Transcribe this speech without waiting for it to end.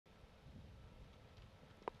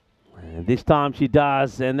And this time she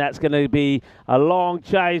does, and that's going to be a long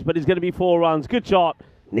chase, but it's going to be 4 runs. Good shot.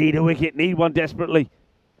 Need a wicket, need one desperately.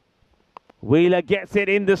 Wheeler gets it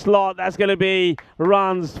in the slot. That's going to be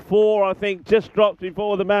runs 4, I think, just dropped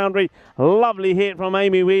before the boundary. Lovely hit from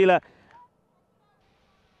Amy Wheeler.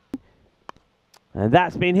 And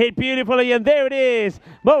that's been hit beautifully, and there it is.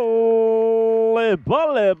 Bolle,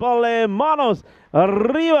 bolle, bolle, manos.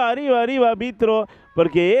 Arriba, arriba, arriba, Vitro.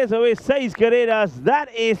 Porque eso es 6 carreras.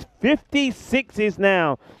 That is 56s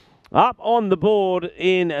now up on the board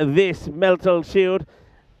in this Meltl Shield.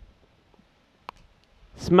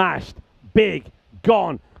 Smashed, big,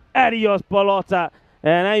 gone. Adios, Bolota.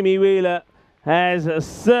 And Amy Wheeler has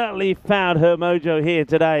certainly found her mojo here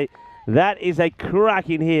today. That is a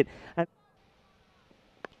cracking hit.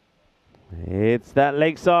 It's that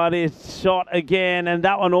leg side is shot again, and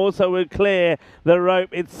that one also will clear the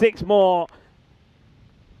rope. It's 6 more.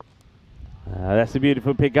 That's a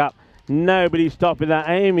beautiful pickup. Nobody stopping that.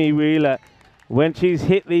 Amy Wheeler, when she's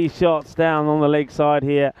hit these shots down on the leg side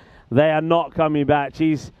here, they are not coming back.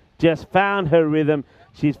 She's just found her rhythm.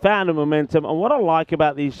 She's found her momentum. And what I like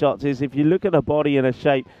about these shots is if you look at her body and her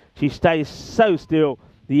shape, she stays so still,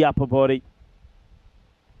 the upper body.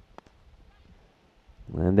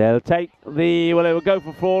 And they'll take the, well, they will go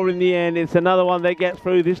for 4 in the end. It's another one that gets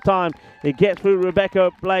through this time. It gets through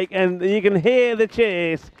Rebecca Blake, and you can hear the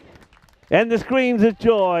cheers and the screams of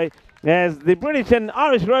joy as the British and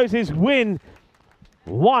Irish Roses win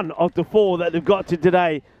 1 of the 4 that they've got to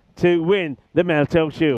today to win the Meltl Shield.